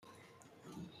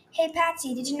Hey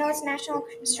Patsy, did you know it's National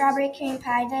Strawberry Cream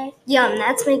Pie Day? Yum,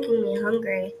 that's making me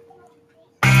hungry.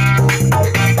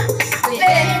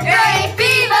 Fifth grade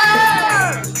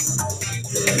fever!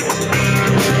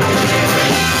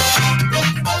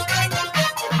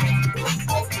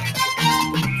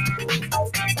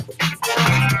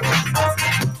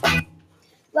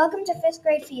 Welcome to Fifth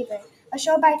Grade Fever, a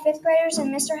show by fifth graders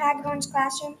in Mr. Hagedorn's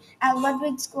classroom at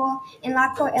Ludwig School in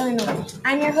Lockport, Illinois.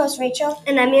 I'm your host, Rachel.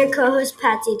 And I'm your co-host,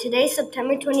 Patsy. Today is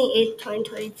September 28th,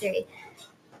 2023.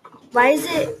 Why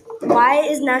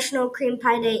is National Cream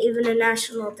Pie Day even a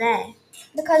national day?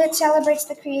 Because it celebrates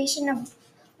the creation of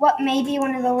what may be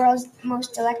one of the world's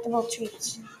most delectable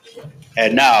treats.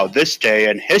 And now, this day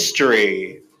in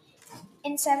history.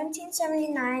 In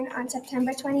 1779, on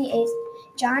September 28th,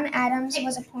 John Adams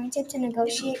was appointed to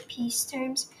negotiate peace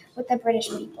terms with the British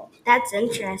people. That's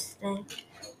interesting.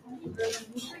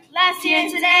 Last year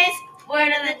and today's word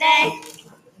of the day.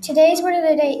 Today's word of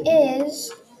the day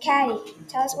is catty.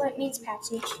 Tell us what it means,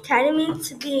 Patsy. Catty means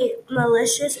to be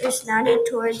malicious or snotty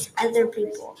towards other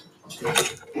people.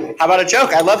 How about a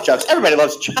joke? I love jokes. Everybody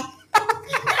loves jokes.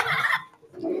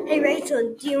 Hey,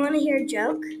 Rachel, do you want to hear a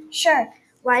joke? Sure.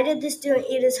 Why did the student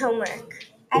eat his homework?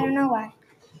 I don't know why.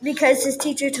 Because his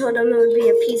teacher told him it would be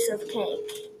a piece of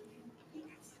cake.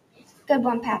 Good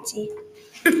one, Patsy.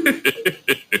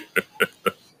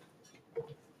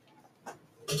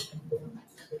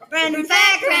 Random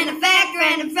fact, random fact,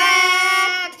 random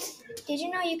fact. Did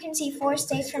you know you can see 4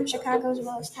 states from Chicago's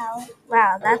Willis Tower?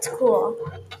 Wow, that's cool.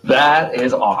 That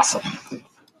is awesome.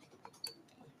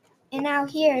 And now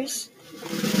here's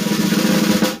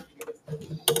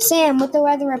Sam with the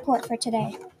weather report for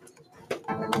today.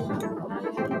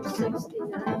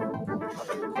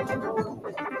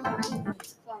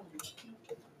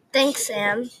 Thanks,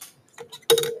 Sam.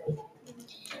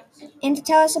 And to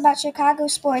tell us about Chicago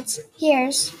sports,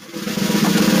 here's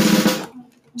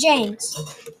James.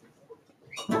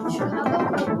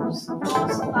 Chicago Bulls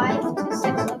lost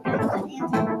 5-6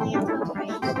 against the Atlanta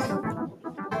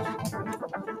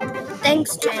Braves.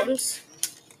 Thanks, James.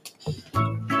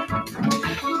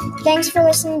 Thanks for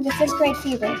listening to 5th Grade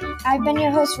Fever. I've been your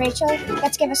host, Rachel.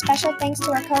 Let's give a special thanks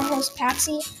to our co-host,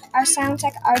 Patsy, our sound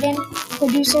tech, Arden,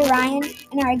 producer, Ryan,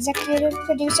 and our executive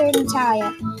producer,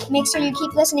 Natalia. Make sure you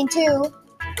keep listening to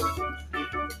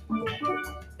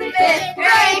 5th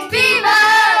grade fever!